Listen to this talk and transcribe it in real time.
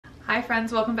Hi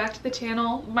friends, welcome back to the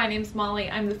channel. My name's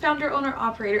Molly. I'm the founder, owner,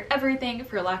 operator, everything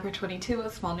for Lacquer22, a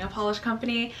small nail polish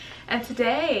company. And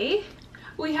today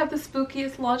we have the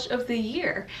spookiest launch of the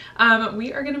year.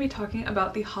 We are going to be talking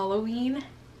about the Halloween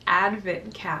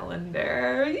advent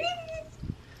calendar.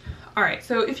 Alright,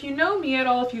 so if you know me at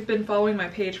all, if you've been following my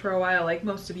page for a while, like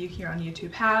most of you here on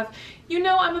YouTube have, you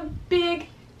know I'm a big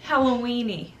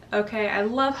Halloweenie. Okay, I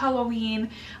love Halloween.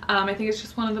 I think it's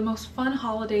just one of the most fun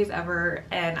holidays ever,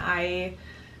 and I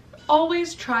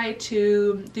always try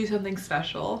to do something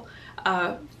special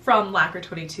from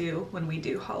Lacquer22 when we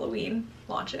do Halloween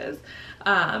launches. Or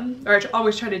I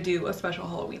always try to do a special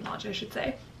Halloween launch, I should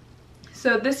say.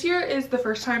 So this year is the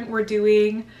first time we're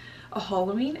doing a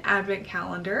Halloween advent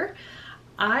calendar.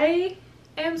 I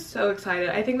am so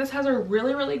excited. I think this has a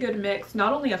really good mix,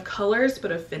 not only of colors,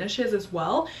 but of finishes as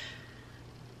well.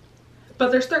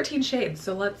 But there's 13 shades,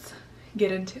 so let's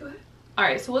get into it.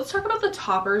 Alright, so let's talk about the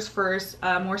toppers first,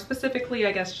 more specifically,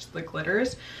 I guess, just the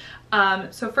glitters.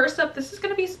 So first up, this is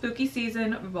going to be Spooky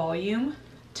Season Volume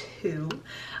 2.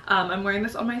 I'm wearing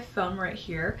this on my thumb right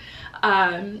here.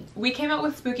 We came out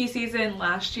with Spooky Season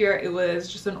last year. It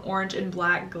was just an orange and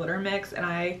black glitter mix, and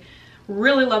I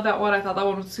really love that one. I thought that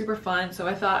one was super fun, so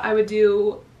I thought I would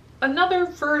do another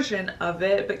version of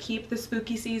it, but keep the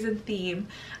spooky season theme,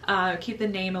 keep the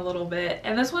name a little bit.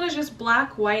 And this one is just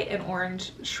black, white, and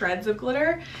orange shreds of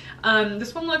glitter.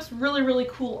 This one looks really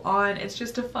cool on. It's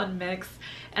just a fun mix,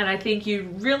 and I think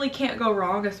you really can't go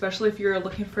wrong, especially if you're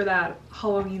looking for that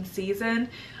Halloween season,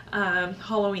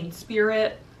 Halloween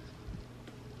spirit.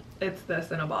 It's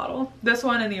this in a bottle. This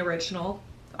one and the original,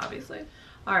 obviously.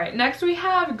 Alright, next we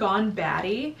have Gone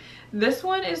Batty. This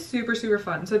one is super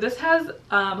fun. So this has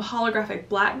holographic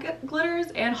black glitters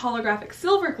and holographic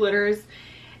silver glitters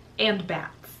and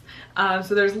bats.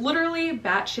 So there's literally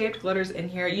bat-shaped glitters in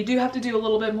here. You do have to do a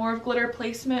little bit more of glitter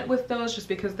placement with those just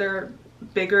because they're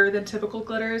bigger than typical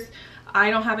glitters. I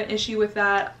don't have an issue with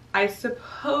that. I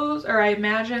suppose, or I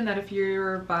imagine that if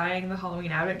you're buying the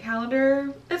Halloween advent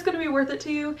calendar, it's going to be worth it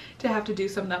to you to have to do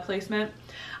some of that placement.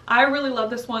 I really love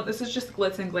this one. This is just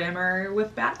glitz and glamour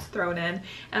with bats thrown in,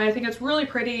 and I think it's really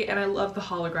pretty, and I love the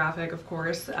holographic, of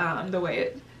course, the way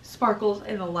it sparkles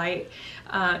in the light.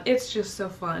 It's just so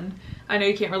fun. I know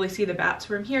you can't really see the bats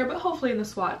from here, but hopefully in the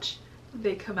swatch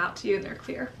they come out to you and they're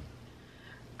clear.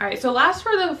 Alright, so last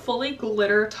for the fully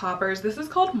glitter toppers, this is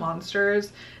called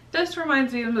Monsters. This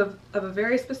reminds me of a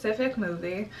very specific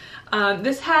movie.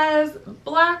 This has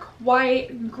black,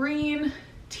 white, green,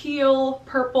 teal,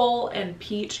 purple, and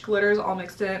peach glitters all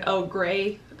mixed in. Oh,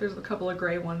 gray. There's a couple of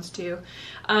gray ones too.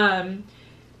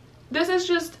 This is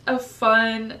just a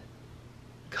fun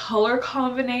color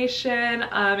combination.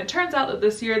 It turns out that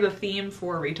this year the theme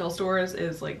for retail stores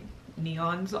is like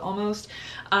neons almost.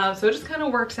 So it just kind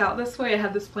of works out this way. I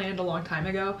had this planned a long time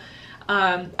ago.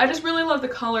 I just really love the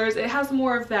colors. It has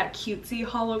more of that cutesy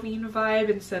Halloween vibe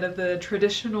instead of the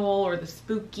traditional or the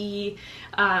spooky.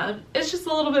 It's just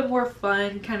a little bit more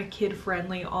fun, kind of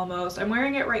kid-friendly almost. I'm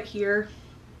wearing it right here.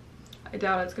 I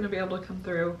doubt it's going to be able to come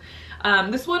through.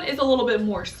 This one is a little bit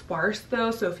more sparse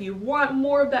though, so if you want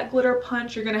more of that glitter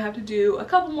punch, you're going to have to do a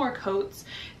couple more coats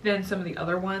than some of the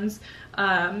other ones.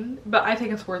 But I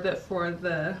think it's worth it for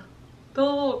the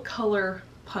little color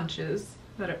punches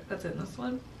that's in this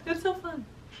one. It's so fun.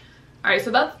 Alright, so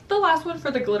that's the last one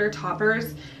for the glitter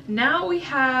toppers. Now we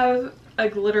have a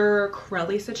glitter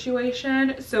Crelly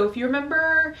situation. So if you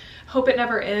remember Hope It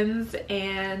Never Ends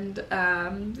and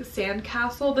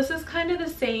Sandcastle, this is kind of the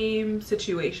same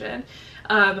situation.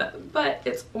 But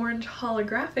it's orange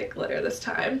holographic glitter this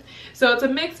time. So it's a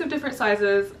mix of different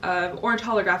sizes of orange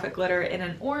holographic glitter in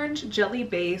an orange jelly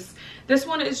base. This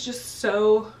one is just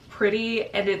so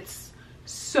pretty, and it's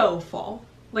so fall.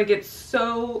 Like, it's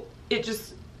so, it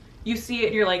just, you see it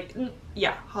and you're like,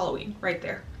 yeah, Halloween right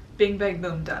there. Bing, bang,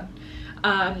 boom, done.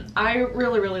 I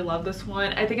really love this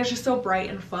one. I think it's just so bright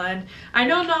and fun. I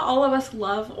know not all of us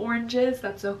love oranges.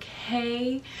 That's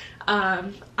okay.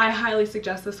 I highly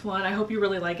suggest this one. I hope you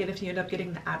really like it if you end up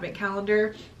getting the advent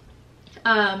calendar.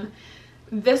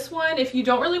 This one, if you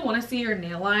don't really want to see your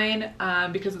nail line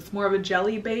because it's more of a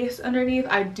jelly base underneath,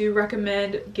 I do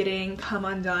recommend getting Come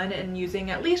Undone and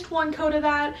using at least one coat of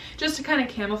that just to kind of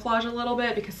camouflage a little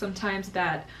bit, because sometimes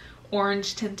that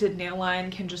orange tinted nail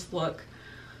line can just look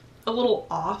a little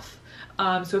off.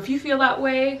 So if you feel that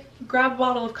way, grab a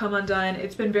bottle of Come Undone.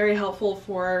 It's been very helpful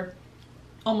for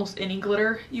almost any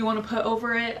glitter you want to put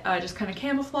over it. Just kind of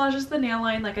camouflages the nail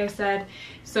line, like I said,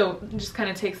 so it just kind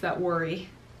of takes that worry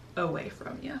away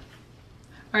from you.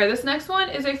 Alright, this next one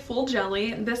is a full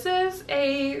jelly. This is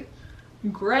a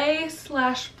gray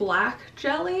slash black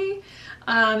jelly.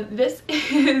 This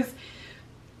is,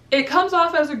 it comes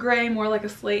off as a gray, more like a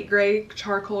slate gray,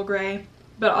 charcoal gray,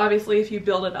 but obviously if you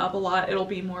build it up a lot, it'll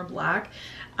be more black.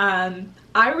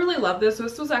 I really love this.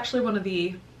 This was actually one of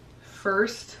the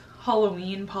first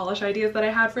Halloween polish ideas that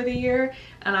I had for the year,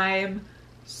 and I am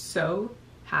so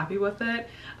happy with it.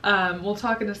 We'll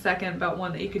talk in a second about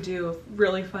one that you could do a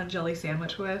really fun jelly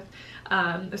sandwich with,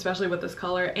 especially with this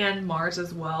color, and Mars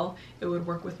as well. It would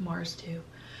work with Mars too.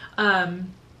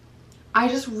 I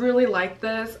just really like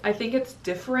this. I think it's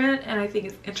different and I think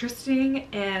it's interesting,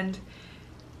 and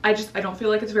I don't feel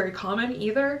like it's very common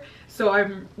either. So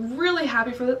I'm really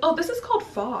happy for this. Oh, this is called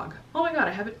Fog. Oh my god,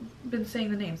 I haven't been saying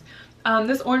the names.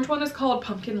 This orange one is called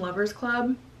Pumpkin Lovers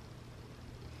Club.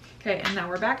 Okay, and now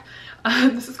we're back.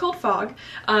 This is called Fog.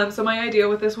 So my idea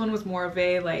with this one was more of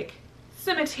a like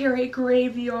cemetery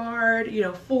graveyard, you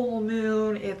know, full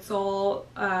moon. It's all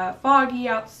foggy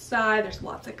outside. There's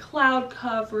lots of cloud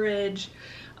coverage.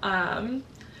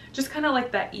 Just kind of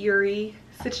like that eerie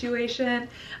situation.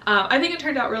 I think it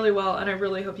turned out really well, and I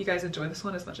really hope you guys enjoy this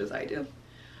one as much as I do.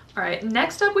 All right,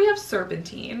 next up we have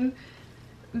Serpentine.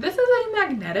 This is a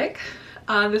magnetic.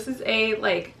 This is a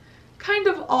like kind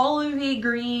of olivey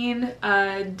green,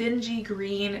 dingy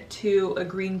green to a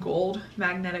green gold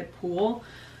magnetic pool.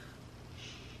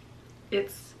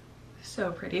 It's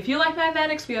so pretty. If you like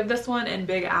magnetics, we have this one and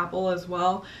Big Apple as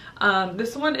well.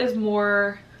 This one is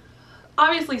more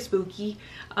obviously spooky,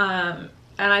 and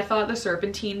I thought the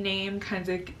Serpentine name kind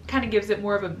of gives it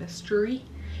more of a mystery.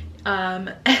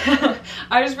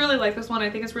 I just really like this one. I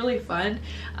think it's really fun,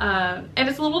 and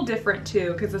it's a little different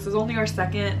too, because this is only our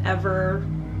second ever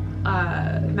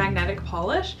magnetic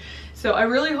polish, so I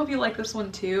really hope you like this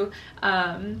one too.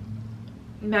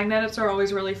 Magnetics are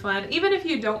always really fun. Even if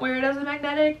you don't wear it as a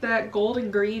magnetic, that gold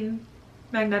and green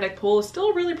magnetic pool is still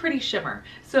a really pretty shimmer,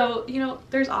 so you know,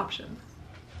 there's options.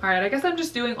 All right, I guess I'm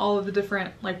just doing all of the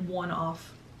different like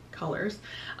one-off colors.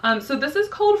 So this is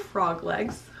called Frog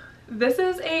Legs. This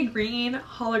is a green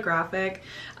holographic.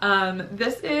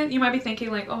 This is, you might be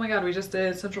thinking like, oh my god, we just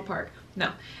did Central Park.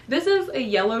 No, this is a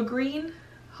yellow green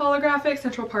holographic.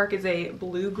 Central Park is a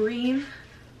blue green.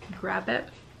 Grab it.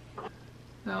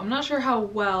 So I'm not sure how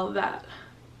well that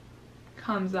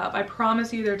comes up. I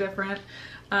promise you they're different.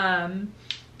 They're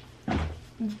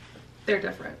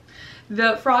different.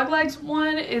 The Frog Legs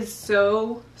one is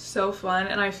so fun,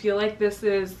 and I feel like this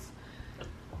is,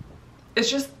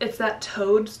 it's that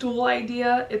toadstool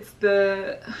idea. It's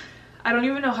the, I don't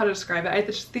even know how to describe it. I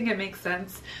just think it makes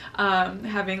sense,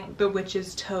 having the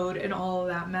witch's toad and all of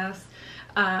that mess.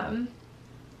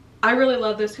 I really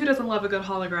love this. Who doesn't love a good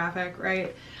holographic,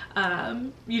 right?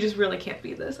 You just really can't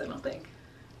beat this, I don't think.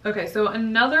 Okay, so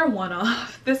another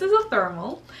one-off. This is a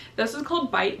thermal. This is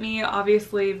called Bite Me,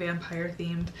 obviously vampire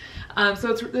themed.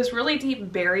 So it's this really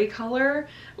deep berry color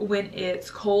when it's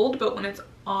cold, but when it's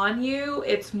on you,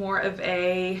 it's more of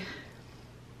a,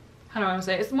 how do I want to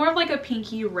say it? It's more of like a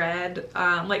pinky red,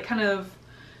 like kind of,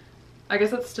 I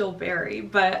guess it's still berry,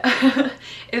 but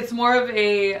it's more of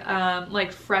a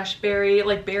like fresh berry,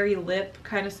 like berry lip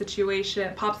kind of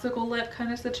situation, popsicle lip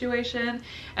kind of situation.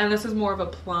 And this is more of a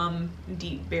plum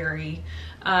deep berry.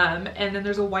 And then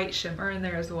there's a white shimmer in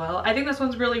there as well. I think this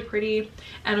one's really pretty.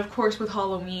 And of course with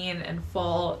Halloween and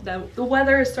fall, the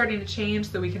weather is starting to change,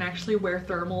 so we can actually wear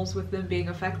thermals with them being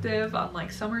effective,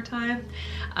 unlike summertime.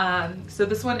 So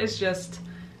this one is just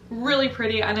really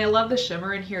pretty, and I love the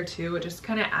shimmer in here too. It just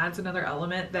kind of adds another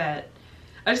element that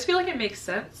I just feel like it makes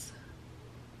sense.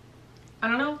 I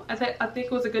don't know, I think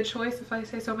it was a good choice, if I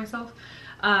say so myself.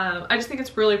 I just think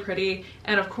it's really pretty,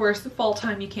 and of course the fall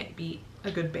time, you can't beat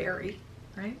a good berry,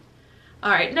 right?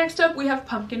 All right, next up we have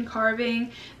Pumpkin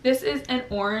Carving. This is an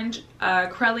orange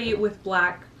crelly with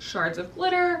black shards of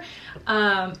glitter.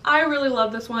 I really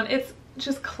love this one. It's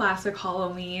just classic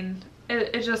Halloween.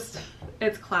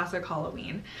 It's classic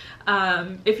Halloween.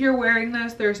 If you're wearing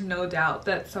this, there's no doubt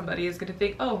that somebody is going to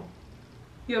think, oh,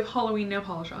 you have Halloween nail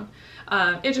polish on.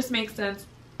 It just makes sense.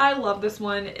 I love this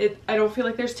one. I don't feel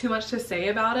like there's too much to say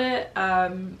about it,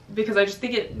 because I just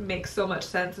think it makes so much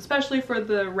sense, especially for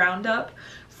the roundup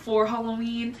for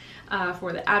Halloween,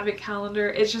 for the advent calendar.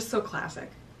 It's just so classic.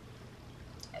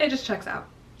 It just checks out.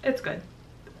 It's good.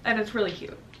 And it's really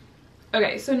cute.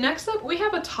 Okay, so next up we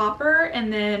have a topper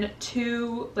and then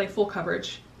two like full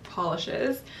coverage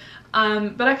polishes.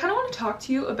 But I kind of want to talk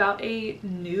to you about a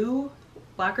new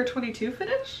lacquer 22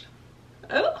 finish.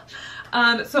 Oh.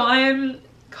 So I'm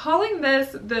calling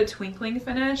this the Twinkling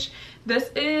finish. This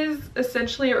is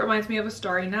essentially, it reminds me of a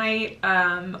Starry Night.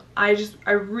 I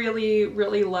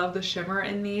really love the shimmer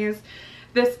in these.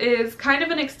 This is kind of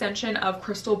an extension of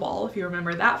Crystal Ball, if you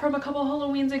remember that from a couple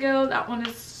Halloweens ago. That one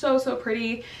is so, so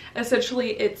pretty.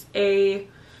 Essentially, it's a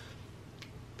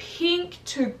pink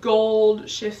to gold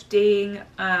shifting,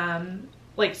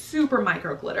 like super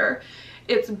micro glitter.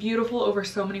 It's beautiful over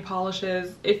so many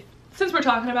polishes. Since we're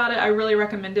talking about it, I really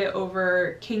recommend it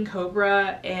over King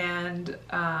Cobra and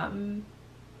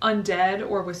Undead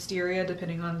or Wisteria,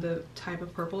 depending on the type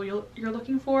of purple you're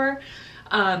looking for.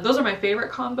 Those are my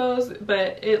favorite combos,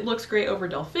 but it looks great over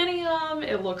Delphinium,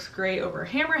 it looks great over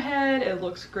Hammerhead, it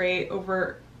looks great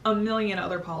over a million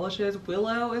other polishes.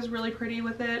 Willow is really pretty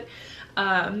with it.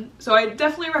 So I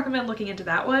definitely recommend looking into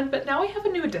that one. But now we have a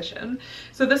new addition.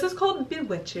 So this is called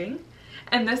Bewitching,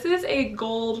 and this is a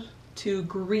gold to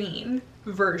green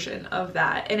version of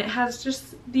that, and it has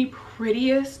just the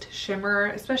prettiest shimmer,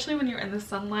 especially when you're in the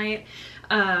sunlight.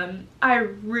 I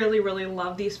really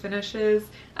love these finishes,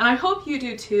 and I hope you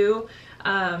do too.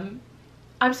 I'm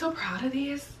so proud of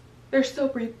these. They're so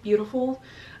beautiful.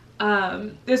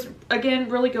 This again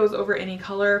really goes over any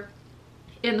color.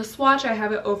 In the swatch I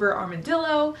have it over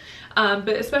Armadillo, but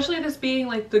especially this being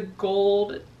like the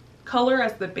gold color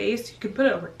as the base, you can put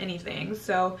it over anything.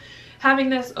 So having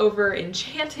this over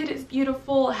Enchanted is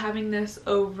beautiful. Having this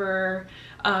over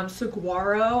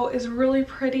Saguaro is really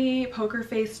pretty. Poker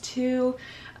Face too.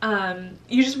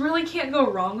 You just really can't go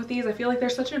wrong with these. I feel like they're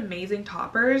such amazing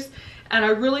toppers, and I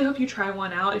really hope you try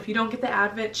one out. If you don't get the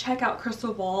Advent, check out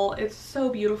Crystal Ball. It's so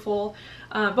beautiful.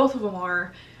 Both of them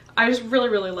are. I just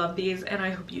really love these, and I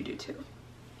hope you do too.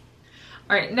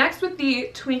 Alright, next with the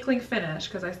Twinkling finish,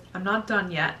 because I'm not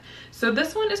done yet. So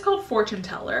this one is called Fortune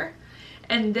Teller.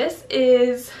 And this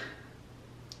is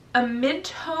a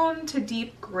mid-tone to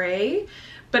deep gray,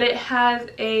 but it has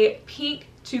a pink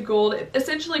to gold,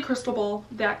 essentially Crystal Ball,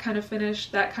 that kind of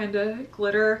finish, that kind of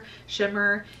glitter,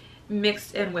 shimmer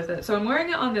mixed in with it. So I'm wearing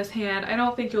it on this hand. I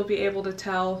don't think you'll be able to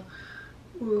tell.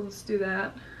 Ooh, let's do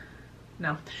that.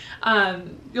 No.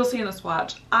 You'll see in the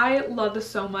swatch. I love this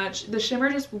so much. The shimmer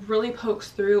just really pokes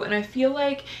through, and I feel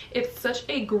like it's such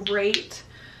a great,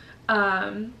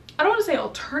 I don't want to say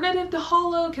alternative to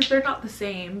Hollow because they're not the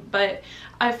same, but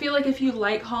I feel like if you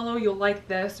like Hollow, you'll like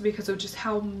this because of just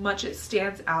how much it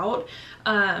stands out.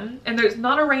 And there's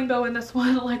not a rainbow in this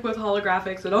one like with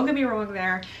holographic, so don't get me wrong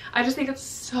there. I just think it's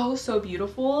so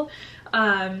beautiful.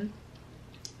 I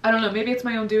don't know, maybe it's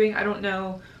my own doing. I don't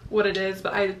know what it is,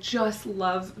 but I just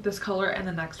love this color and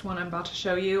the next one I'm about to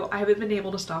show you. I haven't been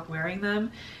able to stop wearing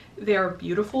them. They're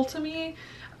beautiful to me.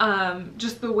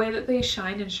 Just the way that they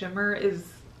shine and shimmer is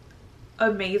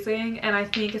amazing, and I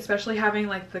think especially having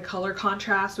like the color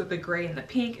contrast with the gray and the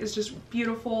pink is just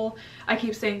beautiful. I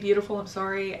keep saying beautiful, I'm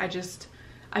sorry.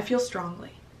 I feel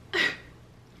strongly.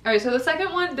 Alright, so the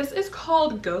second one, this is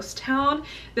called Ghost Town.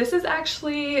 This is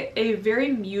actually a very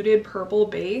muted purple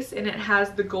base, and it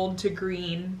has the gold to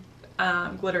green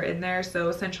glitter in there. So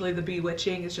essentially the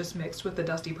Bewitching is just mixed with the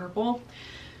dusty purple.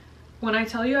 When I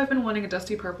tell you I've been wanting a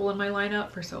dusty purple in my lineup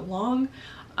for so long,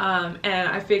 and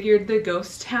I figured the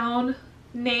Ghost Town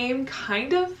name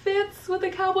kind of fits with the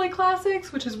Cowboy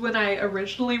Classics, which is when I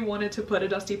originally wanted to put a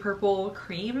dusty purple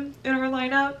cream in our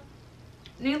lineup.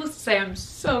 Needless to say, I'm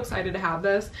so excited to have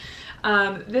this.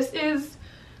 This is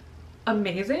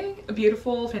amazing,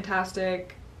 beautiful,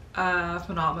 fantastic,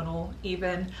 phenomenal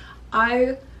even.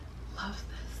 I love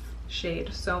this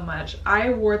shade so much.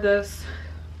 I wore this,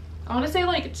 I want to say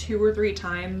like 2 or 3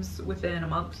 times within a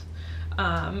month,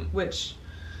 which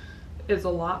is a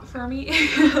lot for me.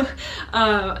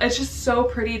 It's just so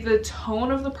pretty. The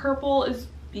tone of the purple is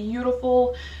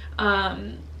beautiful.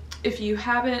 If you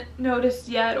haven't noticed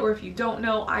yet, or if you don't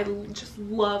know, I just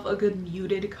love a good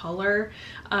muted color.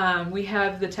 We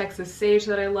have the Texas Sage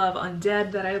that I love,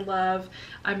 Undead that I love.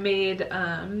 I made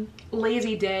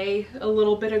Lazy Day a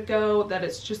little bit ago that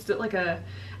it's just like a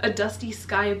dusty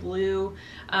sky blue.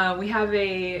 We have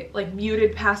a like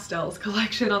muted pastels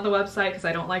collection on the website because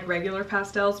I don't like regular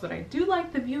pastels, but I do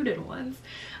like the muted ones.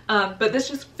 But this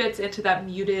just fits into that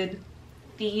muted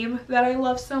theme that I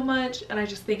love so much, and I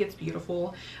just think it's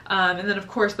beautiful. And then of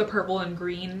course the purple and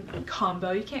green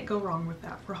combo, you can't go wrong with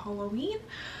that for Halloween.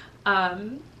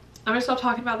 I'm gonna stop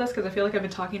talking about this because I feel like I've been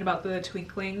talking about the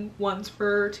twinkling ones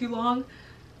for too long.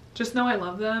 Just know I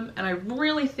love them, and I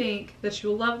really think that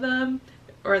you'll love them,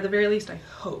 or at the very least I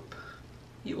hope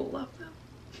you will love them.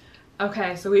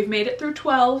 Okay, so we've made it through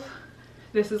 12.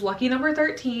 This is lucky number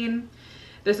 13.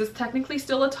 This is technically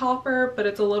still a topper, but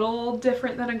it's a little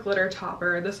different than a glitter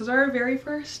topper. This is our very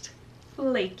first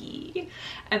flaky,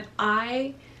 and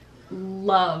I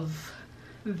love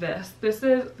this.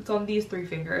 It's on these 3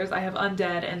 fingers. I have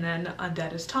Undead, and then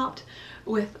Undead is topped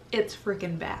with It's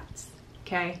Freakin' Bats,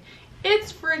 okay?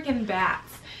 It's freaking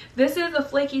bats. This is a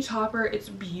flaky topper. It's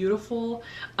beautiful.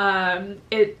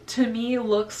 It to me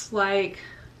looks like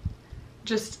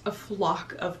just a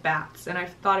flock of bats, and I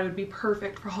thought it would be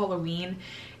perfect for Halloween.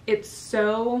 It's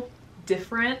so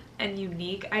different and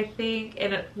unique, I think,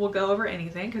 and it will go over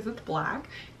anything because it's black.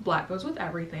 Black goes with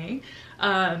everything.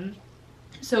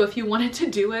 So if you wanted to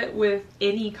do it with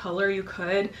any color, you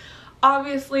could.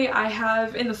 Obviously, I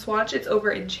have in the swatch, it's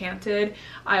over enchanted.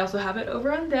 I also have it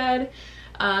over undead.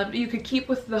 You could keep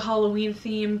with the Halloween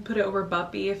theme, put it over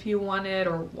Buppy if you wanted,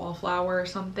 or Wallflower or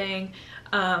something.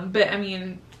 But I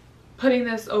mean, putting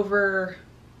this over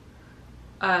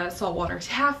Saltwater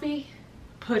Taffy,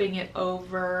 putting it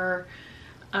over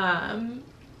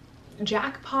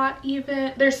Jackpot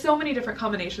even. There's so many different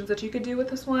combinations that you could do with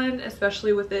this one,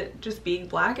 especially with it just being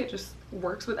black. It just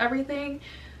works with everything.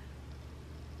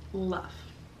 Love.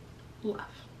 Love.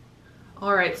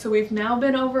 Alright, so we've now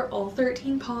been over all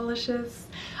 13 polishes.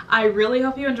 I really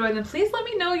hope you enjoyed them. Please let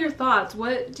me know your thoughts.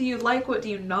 What do you like? What do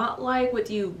you not like? What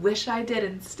do you wish I did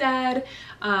instead?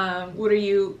 What are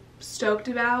you stoked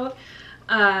about?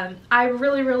 I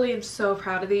really am so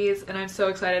proud of these, and I'm so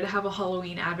excited to have a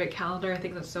Halloween advent calendar. I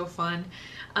think that's so fun.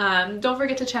 Don't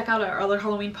forget to check out our other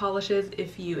Halloween polishes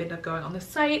if you end up going on the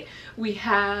site. We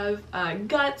have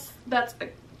Guts, that's a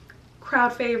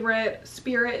crowd favorite.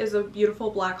 Spirit is a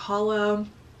beautiful black hollow.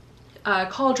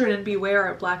 Cauldron and Beware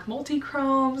are black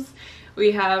multi-chromes.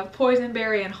 We have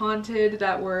Poisonberry and Haunted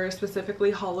that were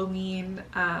specifically Halloween.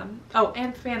 Oh,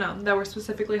 and Phantom that were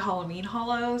specifically Halloween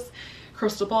hollows.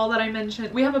 Crystal Ball that I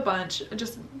mentioned. We have a bunch.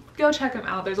 Just go check them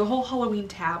out. There's a whole Halloween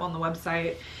tab on the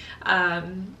website.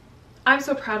 I'm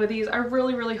so proud of these. I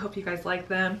really hope you guys like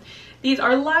them. These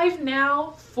are live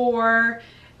now for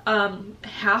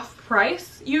half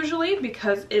price usually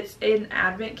because it's an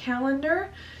advent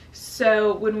calendar.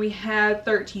 So when we had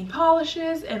 13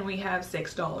 polishes and we have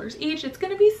 $6 each, it's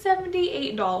going to be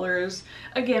 $78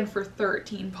 again for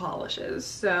 13 polishes.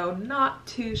 So not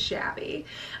too shabby.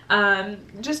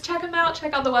 Just check them out.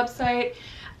 Check out the website.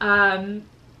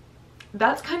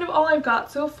 That's kind of all I've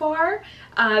got so far.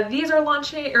 These are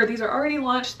launching, or these are already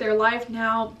launched. They're live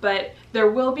now, but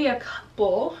there will be a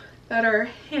couple that are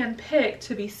handpicked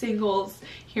to be singles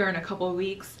here in a couple of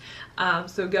weeks.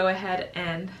 So go ahead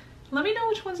and let me know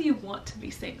which ones you want to be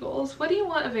singles. What do you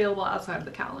want available outside of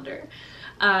the calendar?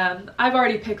 I've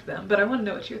already picked them, but I want to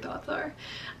know what your thoughts are.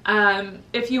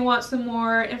 If you want some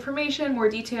more information, more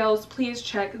details, please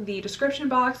check the description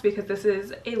box because this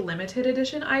is a limited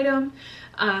edition item.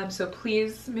 So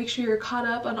please make sure you're caught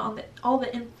up on all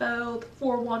the info, the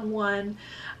 411.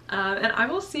 And I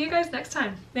will see you guys next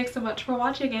time. Thanks so much for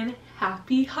watching and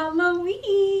happy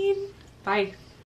Halloween! Bye!